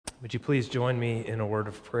Would you please join me in a word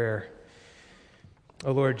of prayer?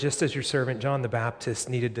 Oh Lord, just as your servant John the Baptist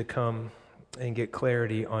needed to come and get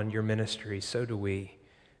clarity on your ministry, so do we,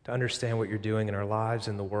 to understand what you're doing in our lives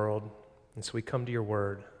and the world. And so we come to your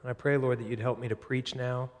word. And I pray, Lord, that you'd help me to preach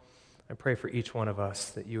now. I pray for each one of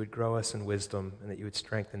us that you would grow us in wisdom and that you would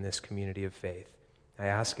strengthen this community of faith. I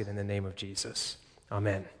ask it in the name of Jesus.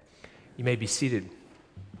 Amen. You may be seated.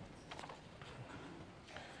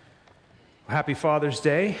 Happy Father's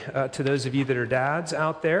Day to those of you that are dads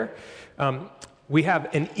out there. We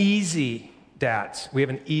have an easy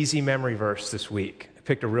memory verse this week. I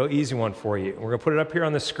picked a real easy one for you. We're going to put it up here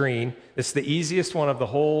on the screen. This is the easiest one of the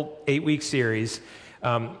whole 8-week series.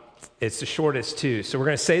 It's the shortest too. So we're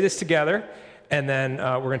going to say this together, and then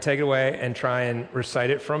we're going to take it away and try and recite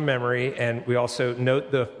it from memory. And we also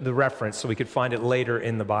note the reference so we could find it later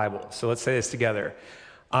in the Bible. So let's say this together.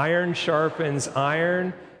 Iron sharpens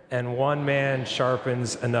iron, and one man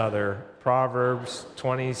sharpens another. Proverbs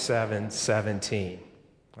 27:17.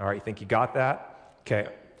 All right, you think you got that? Okay,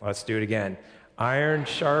 let's do it again. Iron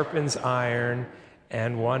sharpens iron,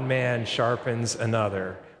 and one man sharpens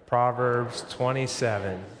another. Proverbs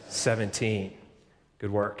 27:17.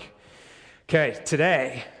 Good work. Okay,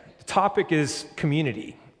 today, the topic is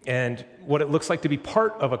community and what it looks like to be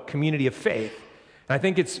part of a community of faith. And I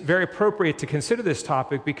think it's very appropriate to consider this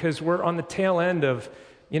topic because we're on the tail end of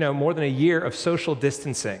more than a year of social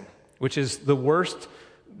distancing, which is the worst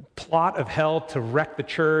plot of hell to wreck the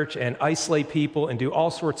church and isolate people and do all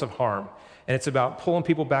sorts of harm. And it's about pulling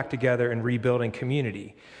people back together and rebuilding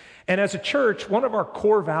community. And as a church, one of our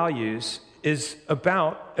core values is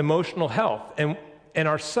about emotional health. And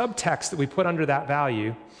our subtext that we put under that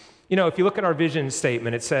value, if you look at our vision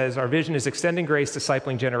statement, it says our vision is extending grace,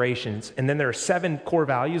 discipling generations. And then there are 7 core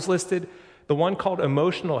values listed. The one called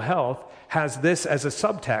emotional health has this as a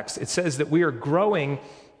subtext. It says that we are growing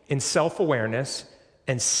in self-awareness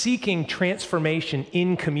and seeking transformation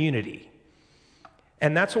in community.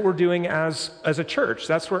 And that's what we're doing as a church.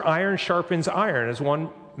 That's where iron sharpens iron, as one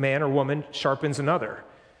man or woman sharpens another.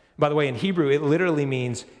 By the way, in Hebrew, it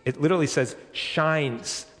literally says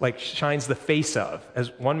shines, like shines the face of. As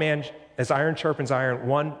iron sharpens iron,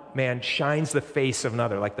 one man shines the face of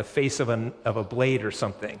another, like the face of a blade or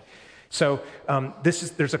something. So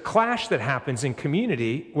there's a clash that happens in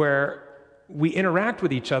community where we interact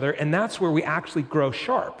with each other, and that's where we actually grow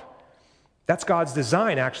sharp. That's God's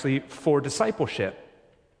design, actually, for discipleship.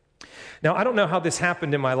 Now, I don't know how this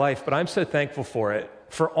happened in my life, but I'm so thankful for it.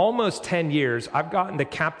 For almost 10 years, I've gotten to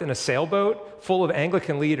captain a sailboat full of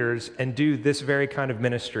Anglican leaders and do this very kind of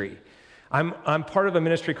ministry. I'm part of a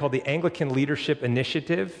ministry called the Anglican Leadership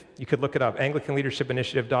Initiative. You could look it up,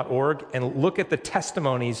 anglicanleadershipinitiative.org, and look at the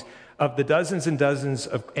testimonies of the dozens and dozens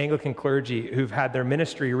of Anglican clergy who've had their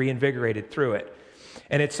ministry reinvigorated through it.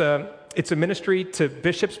 And it's a ministry to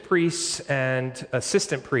bishops, priests, and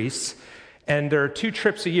assistant priests. And there are 2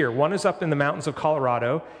 trips a year. One is up in the mountains of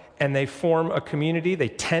Colorado, and they form a community. They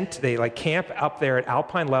tent, they camp up there at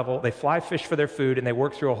alpine level. They fly fish for their food, and they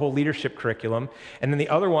work through a whole leadership curriculum. And then the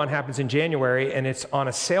other one happens in January, and it's on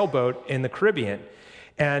a sailboat in the Caribbean.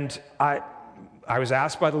 And I was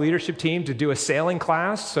asked by the leadership team to do a sailing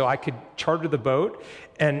class so I could charter the boat.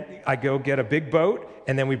 And I go get a big boat,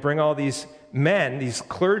 and then we bring all these men, these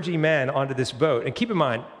clergy men, onto this boat. And keep in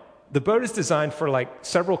mind, the boat is designed for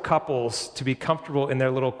several couples to be comfortable in their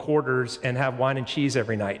little quarters and have wine and cheese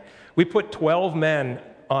every night. We put 12 men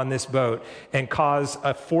on this boat and cause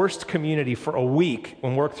a forced community for a week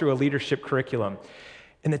and work through a leadership curriculum.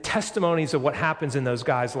 And the testimonies of what happens in those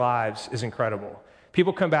guys' lives is incredible.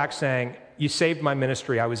 People come back saying, "You saved my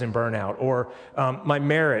ministry, I was in burnout," or "My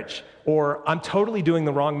marriage," or "I'm totally doing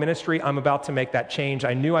the wrong ministry, I'm about to make that change.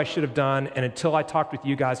 I knew I should have done, and until I talked with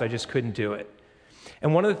you guys, I just couldn't do it."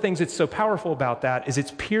 And one of the things that's so powerful about that is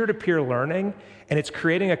it's peer-to-peer learning, and it's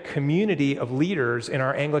creating a community of leaders in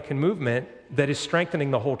our Anglican movement that is strengthening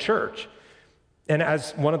the whole church. And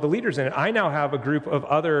as one of the leaders in it, I now have a group of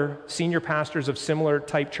other senior pastors of similar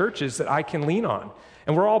type churches that I can lean on.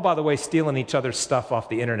 And we're all, by the way, stealing each other's stuff off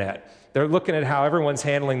the internet. They're looking at how everyone's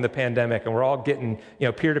handling the pandemic, and we're all getting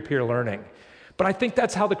peer-to-peer learning. But I think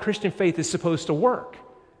that's how the Christian faith is supposed to work.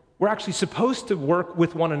 We're actually supposed to work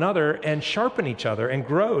with one another and sharpen each other and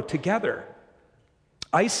grow together.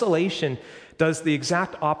 Isolation does the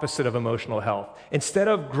exact opposite of emotional health. Instead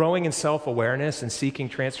of growing in self-awareness and seeking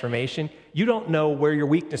transformation, you don't know where your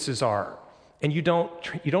weaknesses are, and you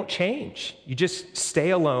don't change. You just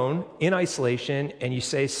stay alone in isolation, and you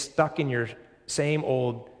stay stuck in your same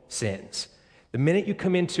old sins. The minute you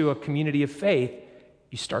come into a community of faith,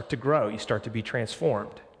 you start to grow. You start to be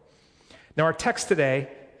transformed. Now, our text today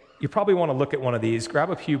you probably want to look at one of these.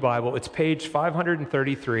 Grab a Pew Bible. It's page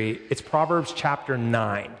 533. It's Proverbs chapter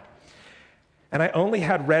 9. And I only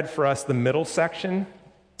had read for us the middle section.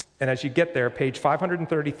 And as you get there, page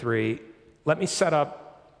 533, let me set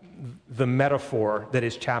up the metaphor that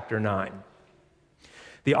is chapter 9.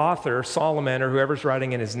 The author, Solomon, or whoever's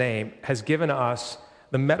writing in his name, has given us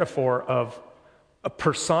the metaphor of a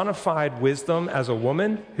personified wisdom as a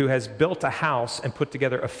woman who has built a house and put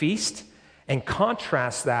together a feast, and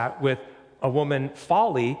contrasts that with a woman,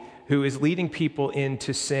 folly, who is leading people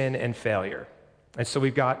into sin and failure. And so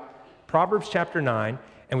we've got Proverbs chapter 9,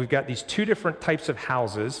 and we've got these two different types of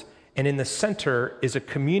houses, and in the center is a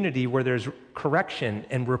community where there's correction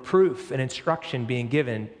and reproof and instruction being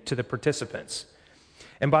given to the participants.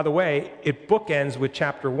 And by the way, it bookends with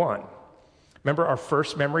chapter 1. Remember our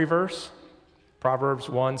first memory verse? Proverbs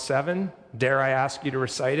 1:7. Dare I ask you to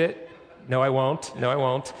recite it? No, I won't. No, I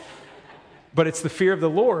won't. But it's the fear of the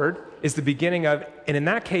Lord is the beginning of, and in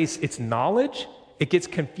that case, it's knowledge. It gets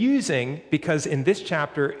confusing because in this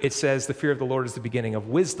chapter, it says the fear of the Lord is the beginning of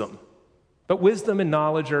wisdom. But wisdom and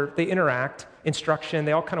knowledge they interact, instruction,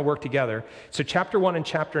 they all kind of work together. So chapter 1 and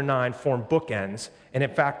chapter 9 form bookends. And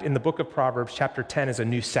in fact, in the book of Proverbs, chapter 10 is a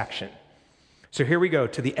new section. So here we go.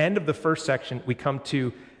 To the end of the first section, we come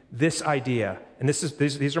to this idea. And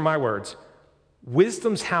these are my words.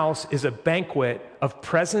 Wisdom's house is a banquet of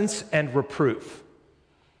presence and reproof.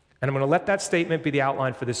 And I'm going to let that statement be the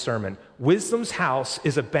outline for this sermon. Wisdom's house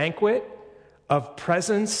is a banquet of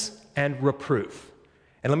presence and reproof.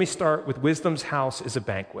 And let me start with wisdom's house is a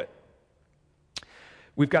banquet.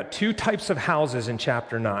 We've got two types of houses in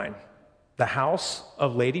chapter 9. The house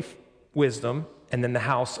of Lady Wisdom and then the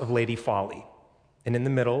house of Lady Folly. And in the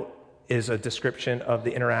middle is a description of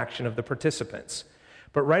the interaction of the participants.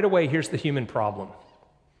 But right away, here's the human problem.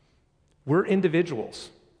 We're individuals,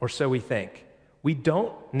 or so we think. We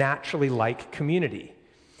don't naturally like community.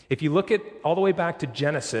 If you look at all the way back to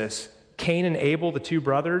Genesis, Cain and Abel, the two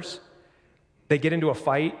brothers, they get into a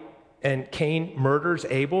fight, and Cain murders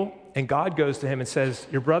Abel, and God goes to him and says,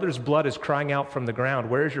 your brother's blood is crying out from the ground.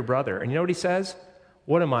 Where is your brother? And you know what he says?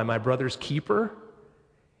 What am I, my brother's keeper?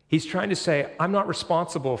 He's trying to say, I'm not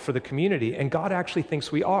responsible for the community, and God actually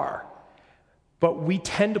thinks we are. But we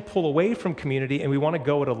tend to pull away from community, and we want to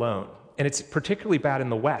go it alone. And it's particularly bad in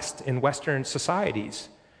the West, in Western societies.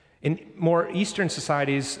 In more Eastern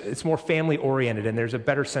societies, it's more family-oriented, and there's a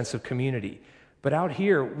better sense of community. But out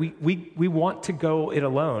here, we want to go it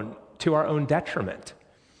alone to our own detriment.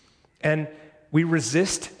 And we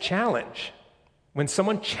resist challenge. When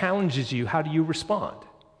someone challenges you, how do you respond?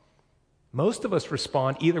 Most of us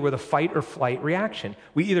respond either with a fight or flight reaction.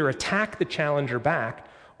 We either attack the challenger back,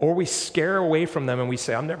 or we scare away from them and we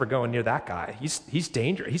say, I'm never going near that guy. He's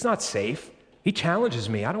dangerous. He's not safe. He challenges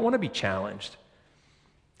me. I don't want to be challenged.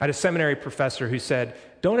 I had a seminary professor who said,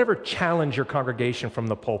 don't ever challenge your congregation from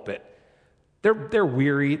the pulpit. They're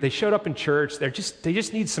weary. They showed up in church. They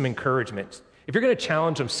just need some encouragement. If you're going to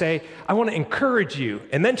challenge them, say, I want to encourage you,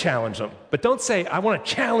 and then challenge them. But don't say, I want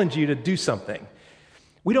to challenge you to do something.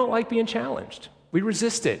 We don't like being challenged. We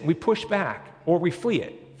resist it. We push back, or we flee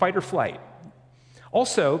it, fight or flight.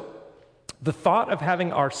 Also, the thought of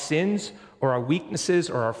having our sins or our weaknesses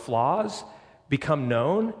or our flaws become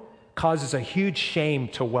known causes a huge shame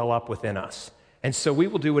to well up within us. And so we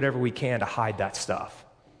will do whatever we can to hide that stuff,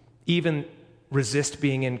 even resist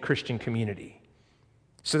being in Christian community.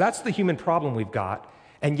 So that's the human problem we've got.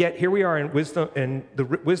 And yet here we are in the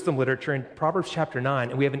wisdom literature in Proverbs chapter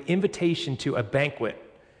 9, and we have an invitation to a banquet.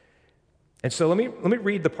 And so let me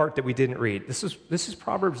read the part that we didn't read. This is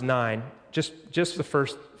Proverbs 9, just the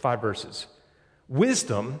first 5 verses.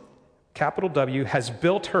 Wisdom, capital W, has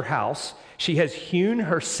built her house. She has hewn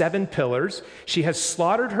her 7 pillars. She has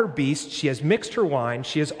slaughtered her beasts. She has mixed her wine.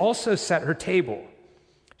 She has also set her table.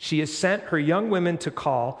 She has sent her young women to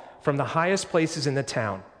call from the highest places in the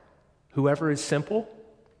town. Whoever is simple,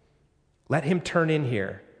 let him turn in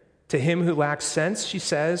here. To him who lacks sense, she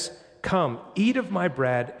says, come, eat of my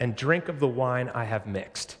bread and drink of the wine I have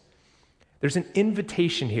mixed. There's an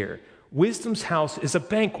invitation here. Wisdom's house is a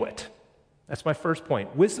banquet. That's my first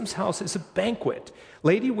point. Wisdom's house is a banquet.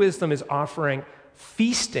 Lady Wisdom is offering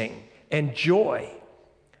feasting and joy,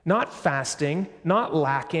 not fasting, not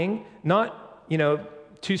lacking, not,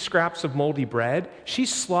 2 scraps of moldy bread.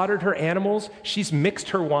 She's slaughtered her animals. She's mixed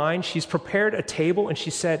her wine. She's prepared a table. And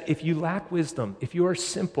she said, if you lack wisdom, if you are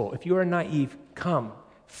simple, if you are naive, come,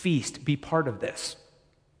 feast, be part of this.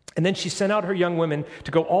 And then she sent out her young women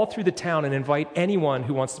to go all through the town and invite anyone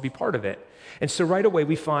who wants to be part of it. And so right away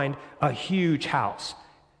we find a huge house.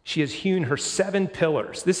 She has hewn her 7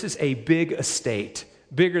 pillars. This is a big estate,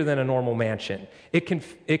 bigger than a normal mansion. It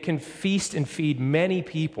can feast and feed many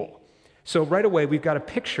people. So right away, we've got a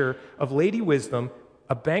picture of Lady Wisdom,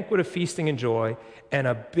 a banquet of feasting and joy, and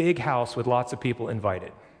a big house with lots of people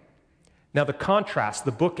invited. Now the contrast,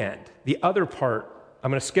 the bookend, the other part,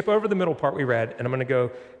 I'm going to skip over the middle part we read, and I'm going to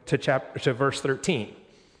go to verse 13.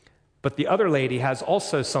 But the other lady has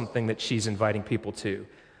also something that she's inviting people to.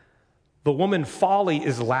 The woman Folly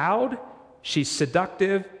is loud, she's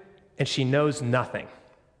seductive, and she knows nothing.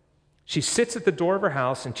 She sits at the door of her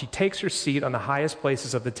house and she takes her seat on the highest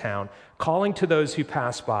places of the town, calling to those who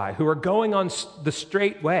pass by, who are going on the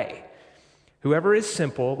straight way. Whoever is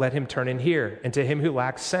simple, let him turn in here. And to him who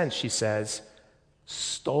lacks sense, she says,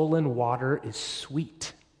 stolen water is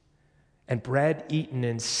sweet, and bread eaten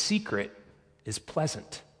in secret is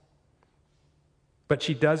pleasant. But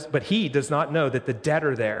he does not know that the dead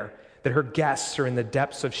are there, that her guests are in the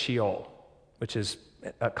depths of Sheol, which is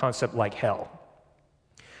a concept like hell.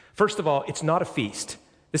 First of all, it's not a feast.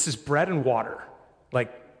 This is bread and water.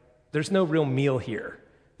 Like, there's no real meal here.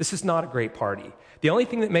 This is not a great party. The only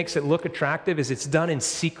thing that makes it look attractive is it's done in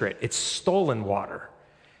secret. It's stolen water.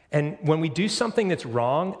 And when we do something that's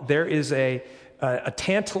wrong, there is a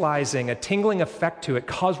tantalizing, a tingling effect to it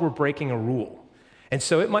because we're breaking a rule. And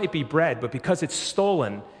so it might be bread, but because it's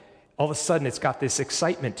stolen, all of a sudden it's got this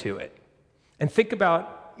excitement to it. And think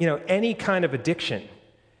about, any kind of addiction.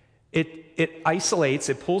 It isolates,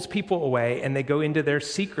 it pulls people away, and they go into their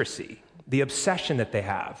secrecy, the obsession that they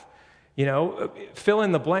have. Fill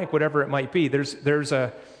in the blank, whatever it might be. There's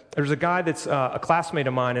a guy that's a classmate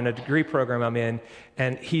of mine in a degree program I'm in,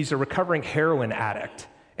 and he's a recovering heroin addict.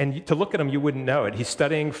 And to look at him, you wouldn't know it. He's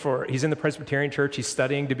in the Presbyterian church, he's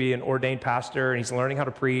studying to be an ordained pastor, and he's learning how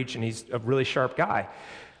to preach, and he's a really sharp guy.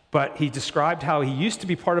 But he described how he used to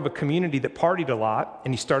be part of a community that partied a lot,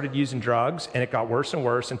 and he started using drugs, and it got worse and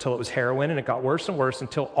worse until it was heroin, and it got worse and worse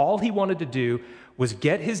until all he wanted to do was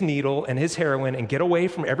get his needle and his heroin and get away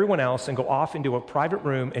from everyone else and go off into a private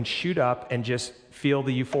room and shoot up and just feel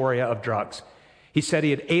the euphoria of drugs. He said he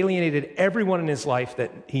had alienated everyone in his life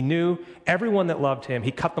that he knew, everyone that loved him.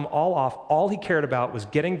 He cut them all off. All he cared about was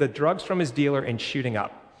getting the drugs from his dealer and shooting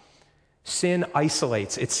up. Sin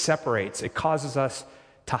isolates, it separates, it causes us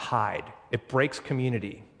to hide. It breaks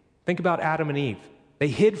community. Think about Adam and Eve. They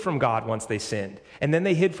hid from God once they sinned, and then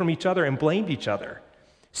they hid from each other and blamed each other.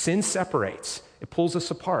 Sin separates. It pulls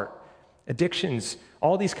us apart. Addictions,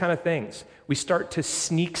 all these kind of things. We start to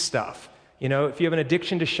sneak stuff. If you have an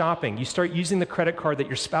addiction to shopping, you start using the credit card that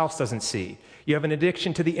your spouse doesn't see. You have an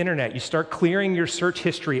addiction to the internet, you start clearing your search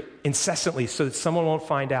history incessantly so that someone won't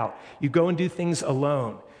find out. You go and do things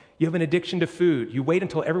alone. You have an addiction to food. You wait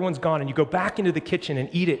until everyone's gone and you go back into the kitchen and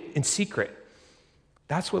eat it in secret.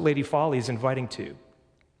 That's what Lady Folly is inviting to.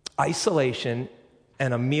 Isolation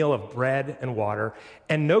and a meal of bread and water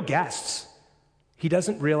and no guests. He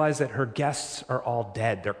doesn't realize that her guests are all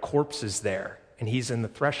dead. Their corpses there, and he's in the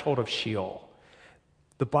threshold of Sheol.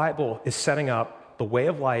 The Bible is setting up the way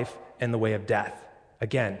of life and the way of death.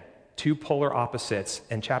 Again, two polar opposites,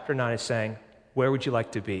 and chapter 9 is saying, where would you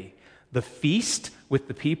like to be? The feast with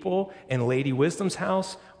the people in Lady Wisdom's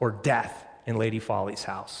house, or death in Lady Folly's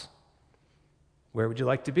house? Where would you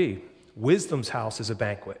like to be? Wisdom's house is a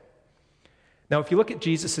banquet. Now, if you look at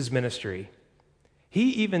Jesus' ministry, he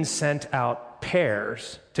even sent out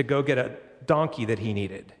pairs to go get a donkey that he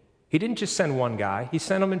needed. He didn't just send one guy, he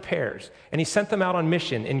sent them in pairs. And he sent them out on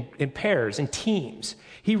mission in pairs, in teams.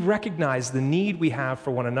 He recognized the need we have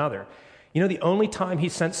for one another. The only time he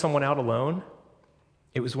sent someone out alone,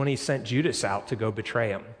 it was when he sent Judas out to go betray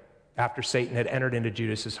him after Satan had entered into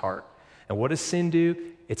Judas's heart. And what does sin do?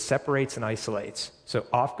 It separates and isolates. So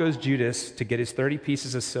off goes Judas to get his 30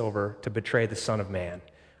 pieces of silver to betray the Son of Man,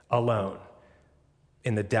 alone,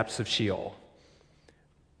 in the depths of Sheol.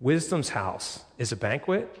 Wisdom's house is a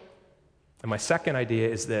banquet. And my second idea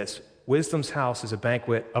is this. Wisdom's house is a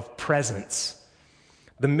banquet of presence.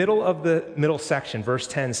 The middle section, verse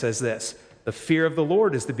 10 says this: the fear of the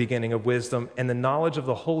Lord is the beginning of wisdom, and the knowledge of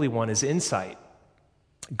the Holy One is insight.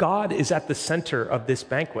 God is at the center of this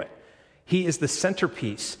banquet. He is the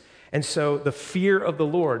centerpiece. And so the fear of the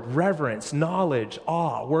Lord, reverence, knowledge,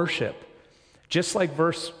 awe, worship, just like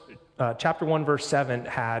chapter 1, verse 7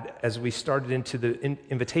 had as we started into the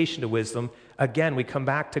invitation to wisdom, again, we come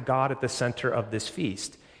back to God at the center of this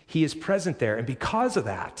feast. He is present there, and because of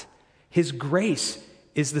that, his grace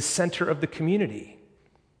is the center of the community.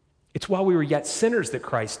 It's while we were yet sinners that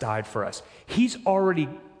Christ died for us. He's already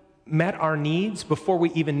met our needs before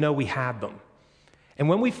we even know we had them. And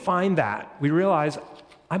when we find that, we realize,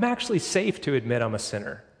 I'm actually safe to admit I'm a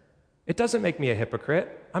sinner. It doesn't make me a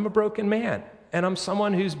hypocrite. I'm a broken man, and I'm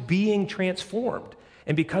someone who's being transformed.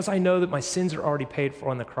 And because I know that my sins are already paid for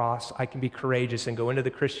on the cross, I can be courageous and go into the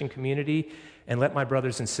Christian community and let my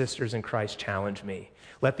brothers and sisters in Christ challenge me.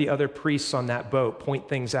 Let the other priests on that boat point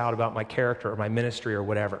things out about my character or my ministry or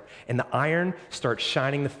whatever. And the iron starts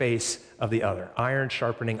shining the face of the other. Iron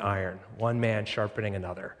sharpening iron, one man sharpening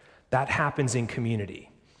another. That happens in community.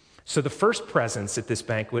 So the first presence at this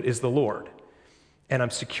banquet is the Lord. And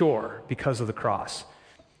I'm secure because of the cross.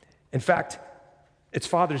 In fact, it's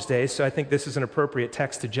Father's Day, so I think this is an appropriate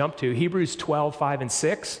text to jump to. Hebrews 12, 5, and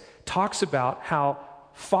 6 talks about how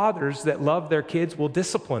fathers that love their kids will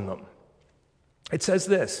discipline them. It says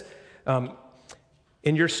this,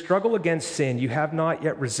 in your struggle against sin, you have not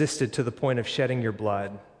yet resisted to the point of shedding your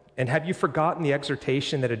blood. And have you forgotten the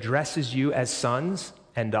exhortation that addresses you as sons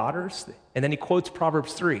and daughters? And then he quotes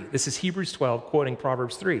Proverbs 3. This is Hebrews 12, quoting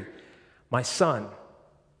Proverbs 3. My son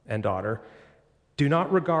and daughter, do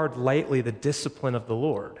not regard lightly the discipline of the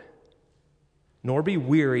Lord, nor be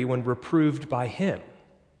weary when reproved by him.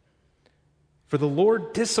 For the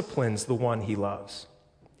Lord disciplines the one he loves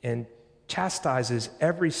and chastises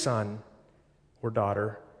every son or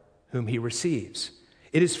daughter whom he receives.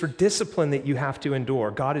 It is for discipline that you have to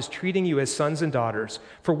endure. God is treating you as sons and daughters.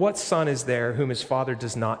 For what son is there whom his father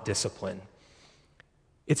does not discipline?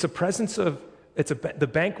 It's a presence of, the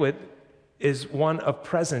banquet is one of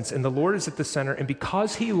presence, and the Lord is at the center, and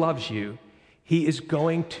because he loves you, he is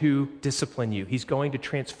going to discipline you. He's going to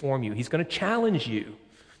transform you. He's going to challenge you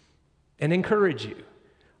and encourage you,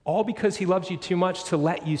 all because he loves you too much to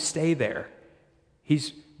let you stay there. He's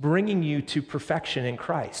bringing you to perfection in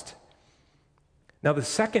Christ. Now, the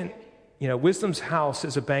second, wisdom's house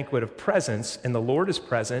is a banquet of presence, and the Lord is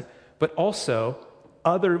present, but also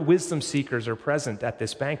other wisdom seekers are present at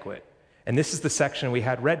this banquet. And this is the section we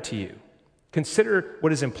had read to you. Consider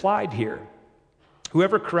what is implied here.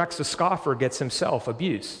 Whoever corrects a scoffer gets himself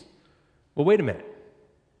abuse. Well, wait a minute.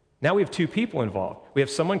 Now we have two people involved. We have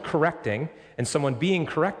someone correcting and someone being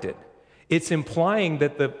corrected. It's implying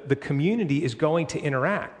that the community is going to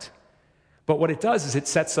interact. But what it does is it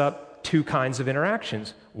sets up two kinds of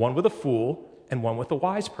interactions, one with a fool and one with a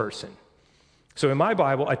wise person. So in my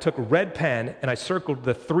Bible, I took a red pen and I circled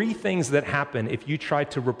the three things that happen if you try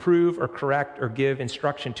to reprove or correct or give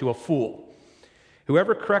instruction to a fool.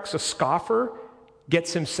 Whoever corrects a scoffer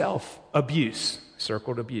gets himself abuse,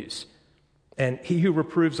 circled abuse. And he who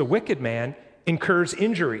reproves a wicked man incurs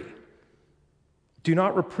injury. Do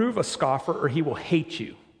not reprove a scoffer or he will hate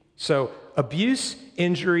you. So abuse,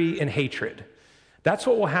 injury, and hatred. That's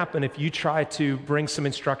what will happen if you try to bring some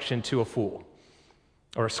instruction to a fool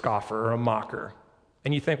or a scoffer or a mocker.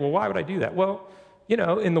 And you think, well, why would I do that? Well,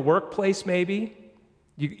 in the workplace maybe,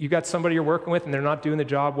 you got somebody you're working with and they're not doing the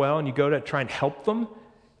job well, and you go to try and help them,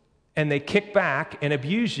 and they kick back and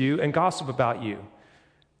abuse you and gossip about you.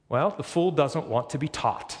 Well, the fool doesn't want to be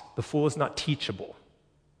taught. The fool is not teachable.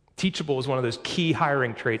 Teachable is one of those key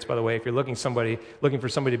hiring traits, by the way, if you're looking for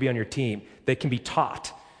somebody to be on your team. They can be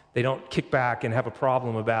taught. They don't kick back and have a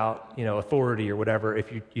problem about, authority or whatever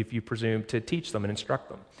if you presume to teach them and instruct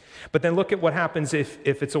them. But then look at what happens if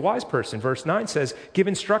it's a wise person. Verse 9 says, give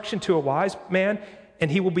instruction to a wise man,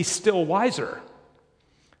 and he will be still wiser.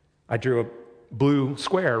 I drew a blue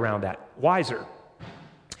square around that. Wiser.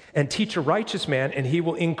 And teach a righteous man, and he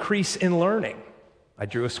will increase in learning. I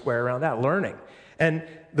drew a square around that. Learning. And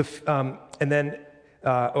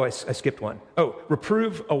I skipped one.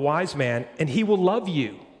 Reprove a wise man, and he will love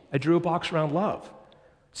you. I drew a box around love.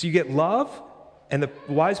 So you get love, and the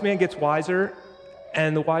wise man gets wiser,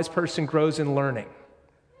 and the wise person grows in learning.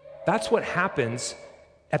 That's what happens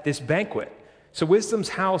at this banquet. So wisdom's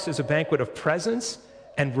house is a banquet of presence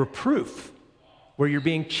and reproof, where you're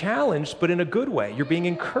being challenged, but in a good way. You're being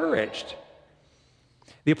encouraged.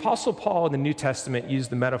 The Apostle Paul in the New Testament used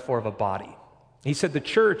the metaphor of a body. He said the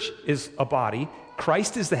church is a body,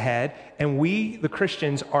 Christ is the head, and we, the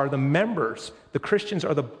Christians, are the members. The Christians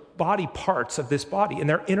are the body parts of this body, and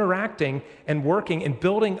they're interacting and working and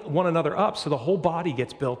building one another up so the whole body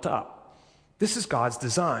gets built up. This is God's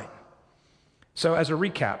design. So as a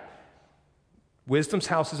recap, wisdom's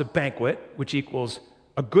house is a banquet, which equals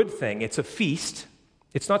a good thing. It's a feast.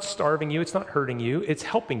 It's not starving you. It's not hurting you. It's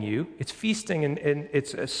helping you. It's feasting and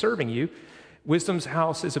it's serving you. Wisdom's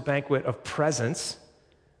house is a banquet of presence.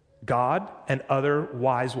 God and other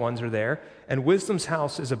wise ones are there. And wisdom's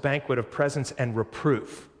house is a banquet of presence and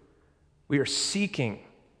reproof. We are seeking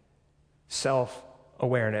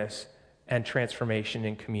self-awareness and transformation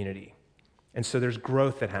in community. And so there's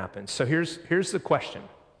growth that happens. So here's the question.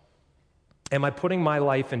 Am I putting my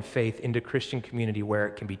life and faith into Christian community where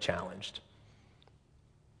it can be challenged?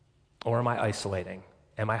 Or am I isolating?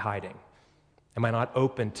 Am I hiding? Am I not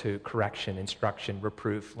open to correction, instruction,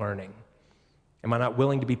 reproof, learning? Am I not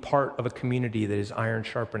willing to be part of a community that is iron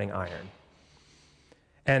sharpening iron?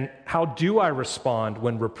 And how do I respond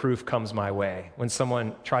when reproof comes my way, when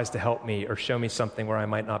someone tries to help me or show me something where I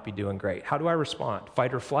might not be doing great? How do I respond?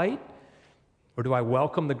 Fight or flight? Or do I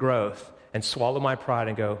welcome the growth and swallow my pride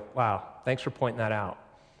and go, wow, thanks for pointing that out?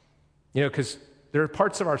 You know, because there are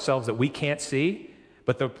parts of ourselves that we can't see,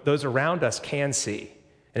 but those around us can see.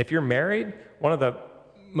 And if you're married, one of the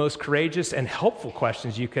most courageous and helpful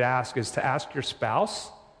questions you could ask is to ask your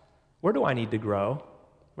spouse, where do I need to grow?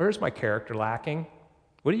 Where is my character lacking?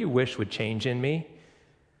 What do you wish would change in me?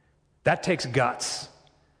 That takes guts,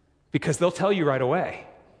 because they'll tell you right away,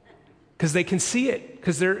 because they can see it,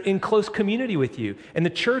 because they're in close community with you. And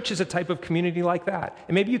the church is a type of community like that.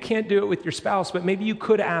 And maybe you can't do it with your spouse, but maybe you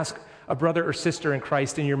could ask a brother or sister in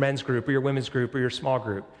Christ in your men's group or your women's group or your small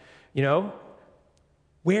group, you know,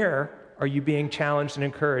 where are you being challenged and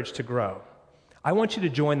encouraged to grow? I want you to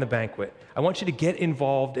join the banquet. I want you to get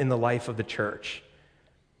involved in the life of the church.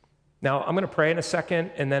 Now, I'm going to pray in a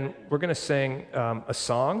second, and then we're going to sing a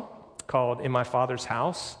song called In My Father's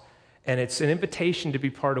House, and it's an invitation to be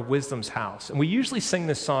part of Wisdom's house. And we usually sing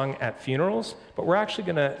this song at funerals, but we're actually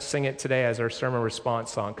going to sing it today as our sermon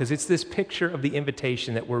response song, because it's this picture of the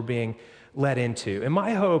invitation that we're being led into. And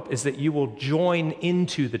my hope is that you will join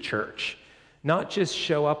into the church, not just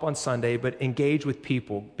show up on Sunday, but engage with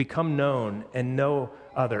people, become known and know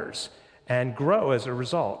others, and grow as a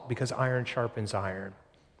result, because iron sharpens iron.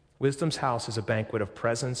 Wisdom's house is a banquet of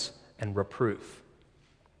presence and reproof.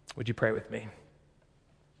 Would you pray with me?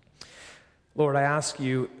 Lord, I ask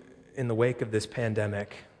you in the wake of this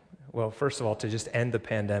pandemic, well, first of all, to just end the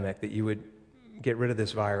pandemic, that you would get rid of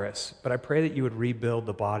this virus. But I pray that you would rebuild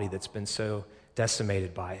the body that's been so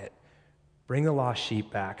decimated by it. Bring the lost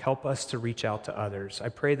sheep back. Help us to reach out to others. I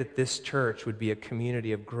pray that this church would be a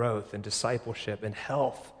community of growth and discipleship and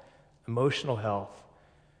health, emotional health.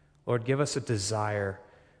 Lord, give us a desire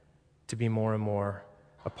to be more and more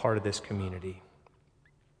a part of this community.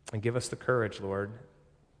 And give us the courage, Lord,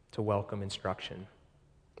 to welcome instruction.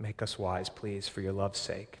 Make us wise, please, for your love's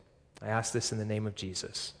sake. I ask this in the name of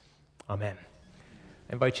Jesus. Amen.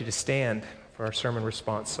 I invite you to stand for our sermon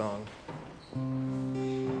response song.